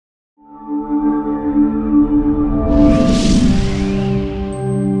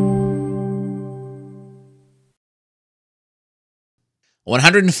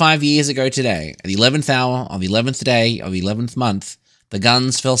105 years ago today, at the 11th hour of the 11th day of the 11th month, the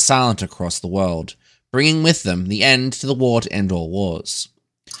guns fell silent across the world, bringing with them the end to the war to end all wars.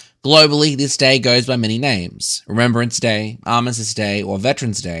 Globally, this day goes by many names: Remembrance Day, Armistice Day, or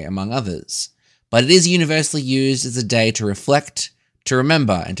Veterans Day, among others. But it is universally used as a day to reflect, to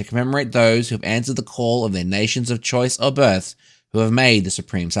remember, and to commemorate those who have answered the call of their nations of choice or birth, who have made the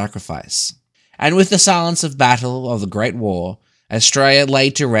supreme sacrifice. And with the silence of battle of the Great War, Australia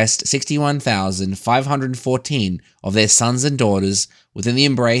laid to rest 61,514 of their sons and daughters within the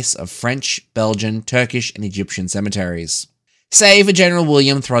embrace of French, Belgian, Turkish, and Egyptian cemeteries. Save for General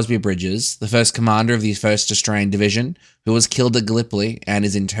William Throsby Bridges, the first commander of the 1st Australian Division, who was killed at Gallipoli and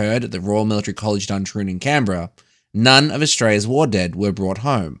is interred at the Royal Military College Duntroon in Canberra, none of Australia's war dead were brought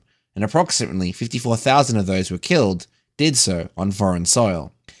home, and approximately 54,000 of those who were killed did so on foreign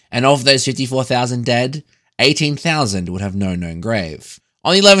soil. And of those 54,000 dead, 18,000 would have no known grave.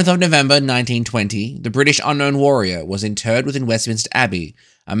 On the 11th of November 1920, the British unknown warrior was interred within Westminster Abbey,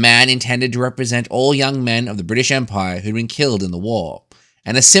 a man intended to represent all young men of the British Empire who'd been killed in the war.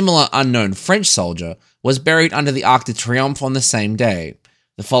 And a similar unknown French soldier was buried under the Arc de Triomphe on the same day.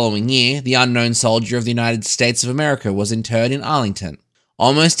 The following year, the unknown soldier of the United States of America was interred in Arlington.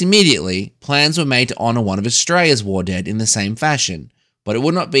 Almost immediately, plans were made to honour one of Australia's war dead in the same fashion, but it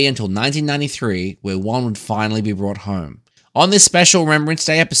would not be until 1993 where one would finally be brought home. On this special Remembrance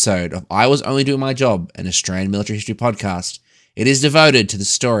Day episode of I Was Only Doing My Job, an Australian military history podcast, it is devoted to the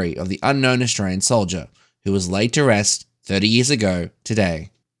story of the unknown Australian soldier who was laid to rest 30 years ago today.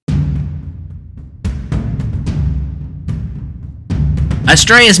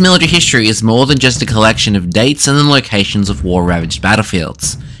 Australia's military history is more than just a collection of dates and the locations of war-ravaged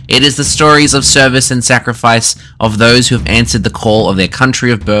battlefields. It is the stories of service and sacrifice of those who have answered the call of their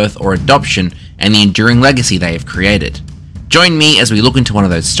country of birth or adoption and the enduring legacy they have created. Join me as we look into one of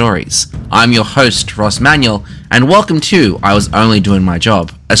those stories. I'm your host, Ross Manuel, and welcome to I Was Only Doing My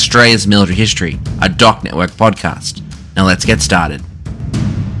Job, Australia's Military History, a Doc Network podcast. Now let's get started.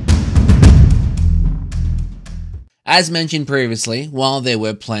 As mentioned previously, while there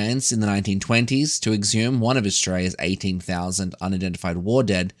were plans in the 1920s to exhume one of Australia's 18,000 unidentified war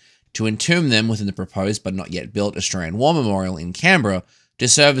dead to entomb them within the proposed but not yet built Australian War Memorial in Canberra to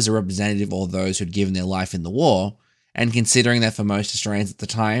serve as a representative of all those who had given their life in the war, and considering that for most Australians at the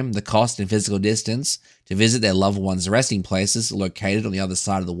time, the cost and physical distance to visit their loved ones' resting places located on the other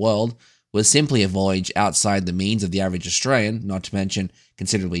side of the world was simply a voyage outside the means of the average Australian, not to mention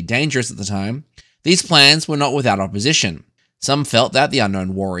considerably dangerous at the time, these plans were not without opposition. Some felt that the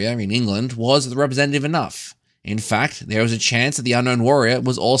unknown warrior in England was the representative enough. In fact, there was a chance that the unknown warrior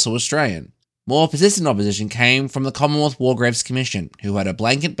was also Australian. More persistent opposition came from the Commonwealth War Graves Commission, who had a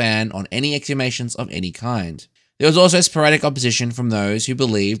blanket ban on any exhumations of any kind. There was also sporadic opposition from those who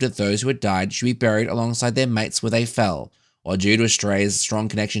believed that those who had died should be buried alongside their mates where they fell, or due to Australia's strong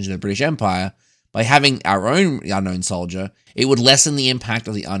connection to the British Empire, by having our own unknown soldier, it would lessen the impact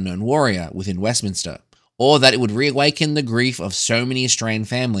of the unknown warrior within Westminster, or that it would reawaken the grief of so many Australian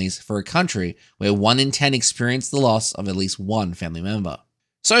families for a country where 1 in 10 experienced the loss of at least one family member.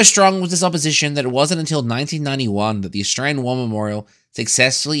 So strong was this opposition that it wasn't until 1991 that the Australian War Memorial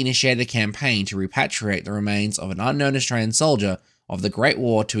successfully initiated a campaign to repatriate the remains of an unknown Australian soldier of the Great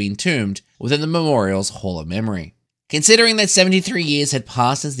War to be entombed within the memorial's Hall of Memory. Considering that 73 years had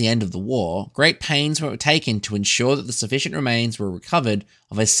passed since the end of the war, great pains were taken to ensure that the sufficient remains were recovered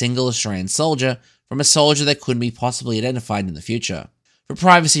of a single Australian soldier from a soldier that couldn't be possibly identified in the future. For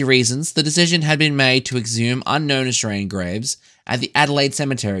privacy reasons, the decision had been made to exhume unknown Australian graves at the Adelaide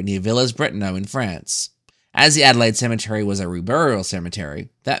Cemetery near Villers-Bretonneux in France. As the Adelaide Cemetery was a reburial cemetery,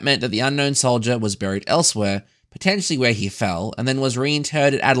 that meant that the unknown soldier was buried elsewhere, potentially where he fell, and then was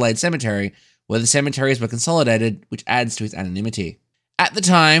reinterred at Adelaide Cemetery, where the cemeteries were consolidated, which adds to its anonymity. At the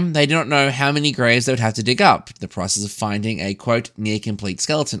time, they did not know how many graves they would have to dig up, in the process of finding a, quote, near-complete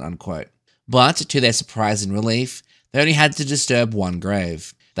skeleton, unquote. But, to their surprise and relief, they only had to disturb one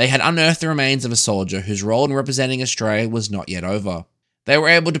grave. They had unearthed the remains of a soldier whose role in representing Australia was not yet over. They were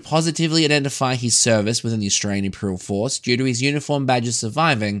able to positively identify his service within the Australian Imperial Force due to his uniform badges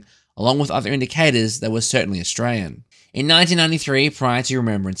surviving, along with other indicators that were certainly Australian. In 1993, prior to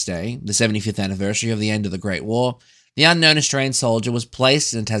Remembrance Day, the 75th anniversary of the end of the Great War, the unknown Australian soldier was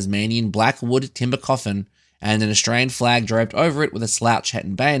placed in a Tasmanian black wood timber coffin and an Australian flag draped over it with a slouch hat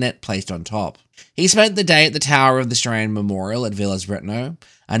and bayonet placed on top. He spent the day at the tower of the Australian Memorial at Villers-Bretonneux,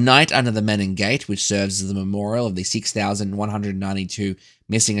 a night under the Menin Gate, which serves as the memorial of the 6,192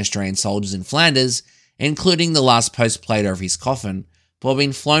 missing Australian soldiers in Flanders, including the last post plate over his coffin, before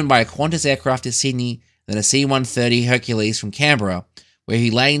being flown by a Qantas aircraft to Sydney, then a C-130 Hercules from Canberra, where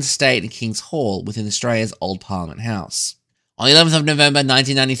he lay in state in King's Hall within Australia's old Parliament House. On the 11th of November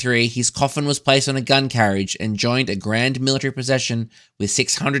 1993, his coffin was placed on a gun carriage and joined a grand military procession with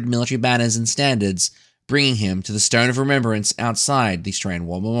 600 military banners and standards, bringing him to the Stone of Remembrance outside the Australian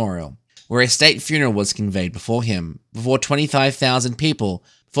War Memorial, where a state funeral was conveyed before him, before 25,000 people,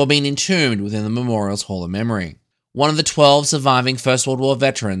 before being entombed within the memorial's Hall of Memory. One of the 12 surviving First World War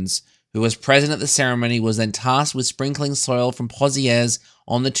veterans who was present at the ceremony was then tasked with sprinkling soil from Pozieres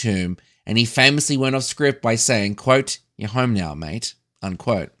on the tomb, and he famously went off script by saying, quote, "You're home now, mate,"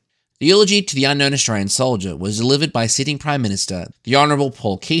 unquote. The eulogy to the unknown Australian soldier was delivered by sitting Prime Minister, the Honourable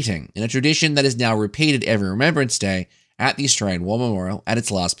Paul Keating, in a tradition that is now repeated every Remembrance Day at the Australian War Memorial at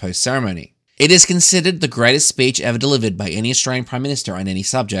its last post ceremony. It is considered the greatest speech ever delivered by any Australian Prime Minister on any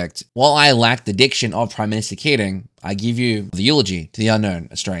subject. While I lack the diction of Prime Minister Keating, I give you the eulogy to the unknown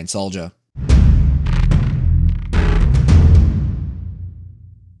Australian soldier.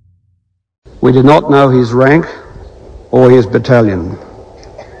 We do not know his rank or his battalion.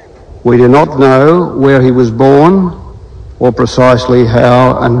 We do not know where he was born or precisely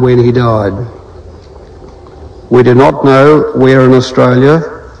how and when he died. We do not know where in Australia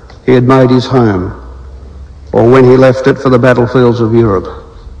he had made his home, or when he left it for the battlefields of Europe.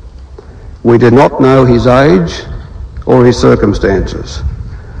 We do not know his age or his circumstances,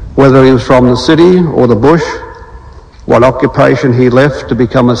 whether he was from the city or the bush, what occupation he left to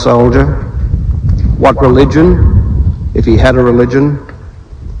become a soldier, what religion, if he had a religion,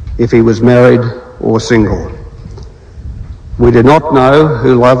 if he was married or single. We do not know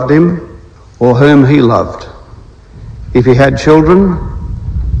who loved him or whom he loved. If he had children,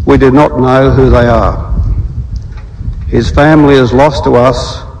 we do not know who they are. His family is lost to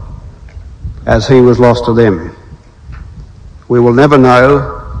us as he was lost to them. We will never know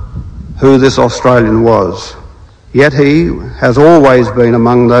who this Australian was, yet he has always been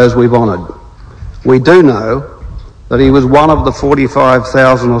among those we've honoured. We do know that he was one of the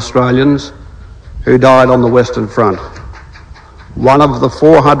 45,000 Australians who died on the Western Front, one of the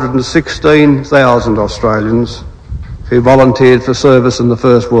 416,000 Australians who volunteered for service in the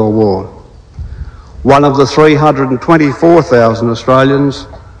First World War, one of the 324,000 Australians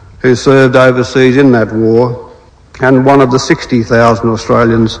who served overseas in that war, and one of the 60,000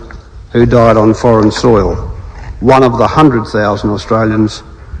 Australians who died on foreign soil, one of the 100,000 Australians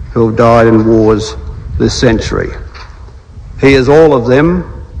who have died in wars this century. He is all of them,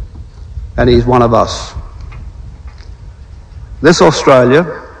 and he's one of us. This Australia,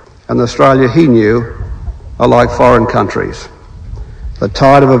 and the Australia he knew, are like foreign countries. The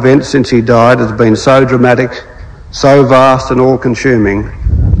tide of events since he died has been so dramatic, so vast and all-consuming,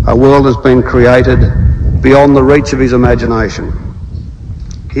 a world has been created beyond the reach of his imagination.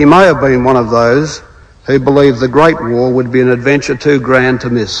 He may have been one of those who believed the Great War would be an adventure too grand to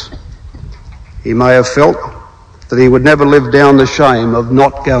miss. He may have felt that he would never live down the shame of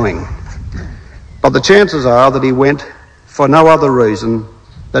not going. But the chances are that he went for no other reason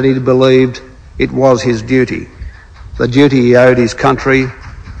than he believed it was his duty, the duty he owed his country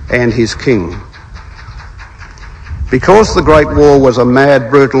and his king. Because the Great War was a mad,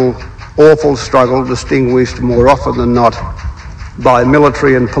 brutal, awful struggle distinguished more often than not by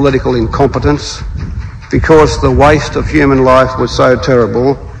military and political incompetence, because the waste of human life was so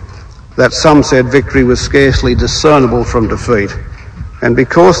terrible that some said victory was scarcely discernible from defeat, and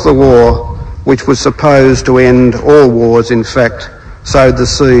because the war, which was supposed to end all wars, in fact sowed the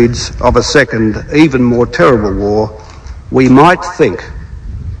seeds of a second, even more terrible war, we might think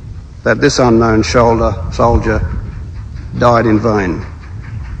that this unknown soldier died in vain.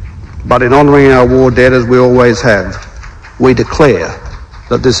 But in honouring our war dead, as we always have, we declare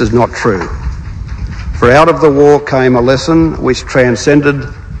that this is not true. For out of the war came a lesson which transcended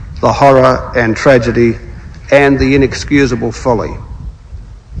the horror and tragedy and the inexcusable folly.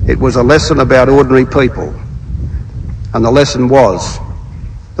 It was a lesson about ordinary people, and the lesson was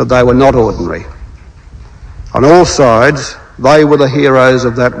that they were not ordinary. On all sides, they were the heroes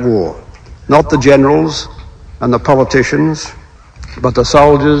of that war, not the generals and the politicians, but the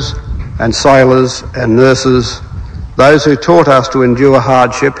soldiers and sailors and nurses, those who taught us to endure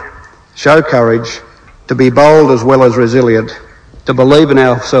hardship, show courage, to be bold as well as resilient, to believe in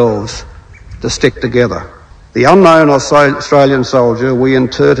ourselves, to stick together. The unknown Australian soldier we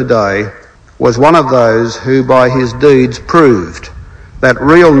inter today was one of those who by his deeds proved that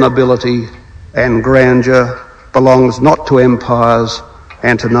real nobility and grandeur belongs not to empires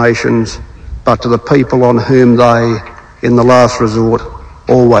and to nations, but to the people on whom they, in the last resort,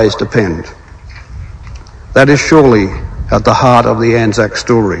 always depend. That is surely at the heart of the Anzac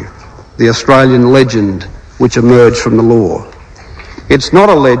story, the Australian legend which emerged from the law. It's not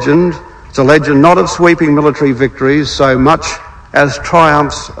a legend. It's a legend not of sweeping military victories so much as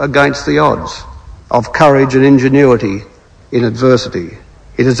triumphs against the odds, of courage and ingenuity in adversity.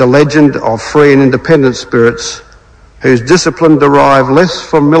 It is a legend of free and independent spirits whose discipline derive less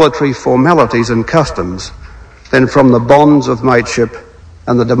from military formalities and customs than from the bonds of mateship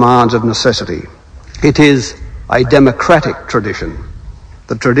and the demands of necessity. It is a democratic tradition,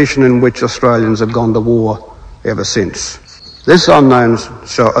 the tradition in which Australians have gone to war ever since. This unknown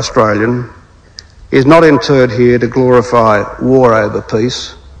Australian is not interred here to glorify war over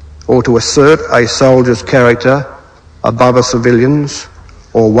peace or to assert a soldier's character above a civilian's,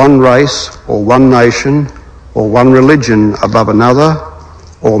 or one race or one nation or one religion above another,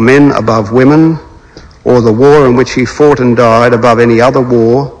 or men above women, or the war in which he fought and died above any other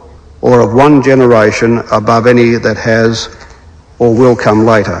war, or of one generation above any that has or will come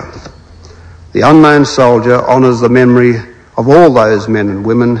later. The unknown soldier honours the memory of all those men and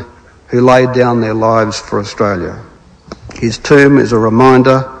women who laid down their lives for Australia. His tomb is a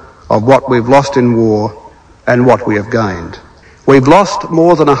reminder of what we've lost in war and what we have gained. We've lost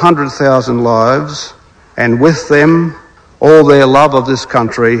more than 100,000 lives, and with them all their love of this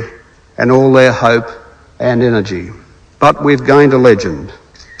country and all their hope and energy. But we've gained a legend,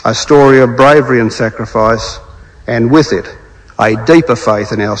 a story of bravery and sacrifice, and with it a deeper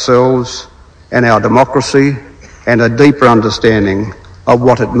faith in ourselves and our democracy, and a deeper understanding of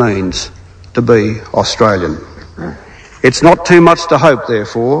what it means to be Australian. It's not too much to hope,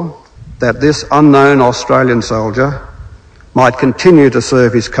 therefore, that this unknown Australian soldier might continue to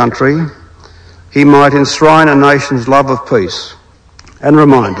serve his country. He might enshrine a nation's love of peace and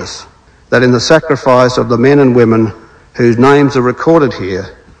remind us that in the sacrifice of the men and women whose names are recorded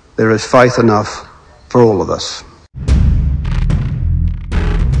here, there is faith enough for all of us.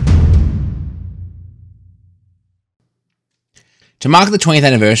 To mark the 20th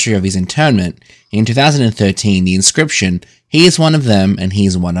anniversary of his internment, in 2013 the inscription, "He is one of them and he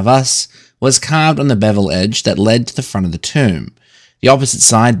is one of us," was carved on the bevel edge that led to the front of the tomb. The opposite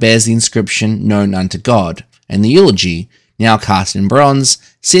side bears the inscription, "Known unto God," and the eulogy, now cast in bronze,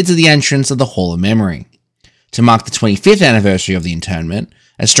 sits at the entrance of the Hall of Memory. To mark the 25th anniversary of the internment,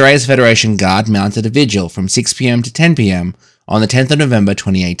 Australia's Federation Guard mounted a vigil from 6 p.m. to 10 p.m. on the 10th of November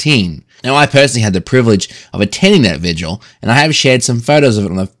 2018. Now, I personally had the privilege of attending that vigil, and I have shared some photos of it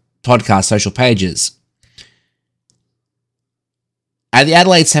on the podcast social pages. At the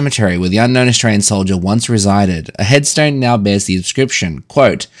Adelaide Cemetery, where the unknown Australian soldier once resided, a headstone now bears the inscription,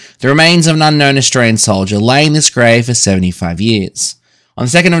 quote, "The remains of an unknown Australian soldier lay in this grave for 75 years. On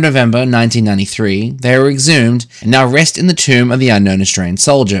the 2nd of November 1993, they were exhumed and now rest in the tomb of the unknown Australian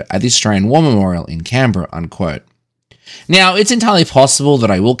soldier at the Australian War Memorial in Canberra," unquote. Now, it's entirely possible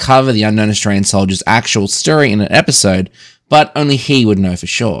that I will cover the unknown Australian soldier's actual story in an episode, but only he would know for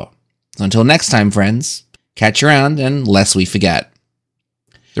sure. So until next time, friends, catch you around, and lest we forget.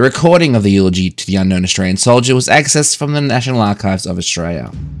 The recording of the eulogy to the unknown Australian soldier was accessed from the National Archives of Australia.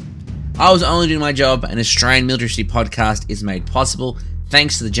 I Was Only Doing My Job, an Australian military history podcast, is made possible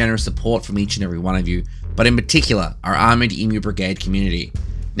thanks to the generous support from each and every one of you, but in particular, our Armoured Emu Brigade community.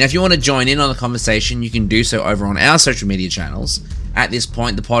 Now, if you want to join in on the conversation, you can do so over on our social media channels. At this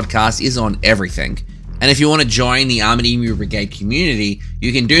point, the podcast is on everything. And if you want to join the Armoured Emu Brigade community,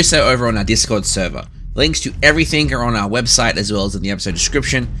 you can do so over on our Discord server. Links to everything are on our website as well as in the episode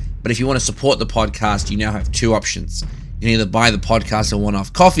description. But if you want to support the podcast, you now have two options. You can either buy the podcast a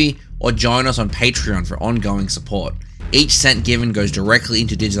one-off coffee or join us on Patreon for ongoing support. Each cent given goes directly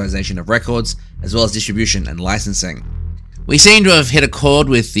into digitalization of records, as well as distribution and licensing. We seem to have hit a chord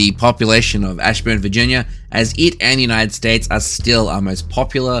with the population of Ashburn, Virginia, as it and the United States are still our most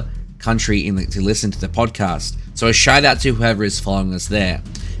popular country to listen to the podcast. So a shout out to whoever is following us there.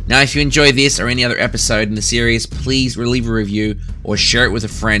 Now, if you enjoy this or any other episode in the series, please leave a review or share it with a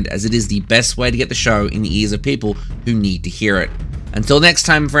friend, as it is the best way to get the show in the ears of people who need to hear it. Until next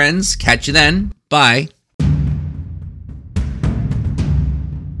time, friends, catch you then. Bye.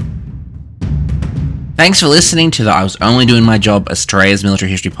 Thanks for listening to the I Was Only Doing My Job Australia's Military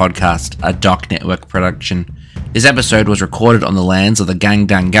History Podcast, a Doc Network production. This episode was recorded on the lands of the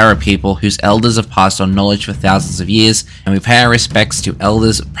Gangdangara people, whose elders have passed on knowledge for thousands of years, and we pay our respects to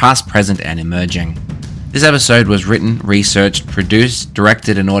elders past, present, and emerging. This episode was written, researched, produced,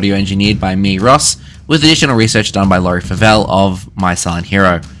 directed, and audio engineered by me, Ross, with additional research done by Laurie Favell of My Silent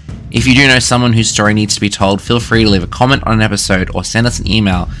Hero. If you do know someone whose story needs to be told, feel free to leave a comment on an episode or send us an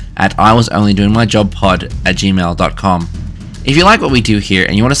email at iwasonlydoingmyjobpod@gmail.com. If you like what we do here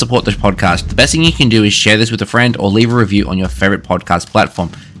and you want to support this podcast, the best thing you can do is share this with a friend or leave a review on your favorite podcast platform,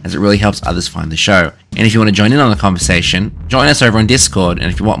 as it really helps others find the show. And if you want to join in on the conversation, join us over on Discord.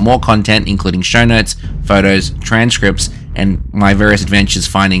 And if you want more content, including show notes, photos, transcripts, and my various adventures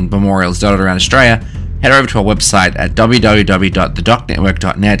finding memorials dotted around Australia, head over to our website at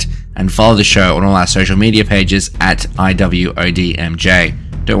www.thedocnetwork.net and follow the show on all our social media pages at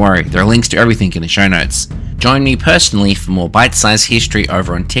IWODMJ. Don't worry, there are links to everything in the show notes. Join me personally for more bite-sized history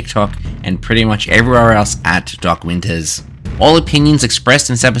over on TikTok and pretty much everywhere else at Doc Winters. All opinions expressed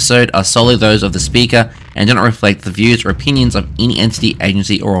in this episode are solely those of the speaker and do not reflect the views or opinions of any entity,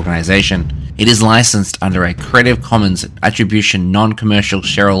 agency, or organization. It is licensed under a Creative Commons Attribution Non-Commercial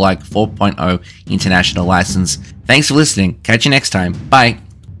Share-alike 4.0 International License. Thanks for listening. Catch you next time. Bye.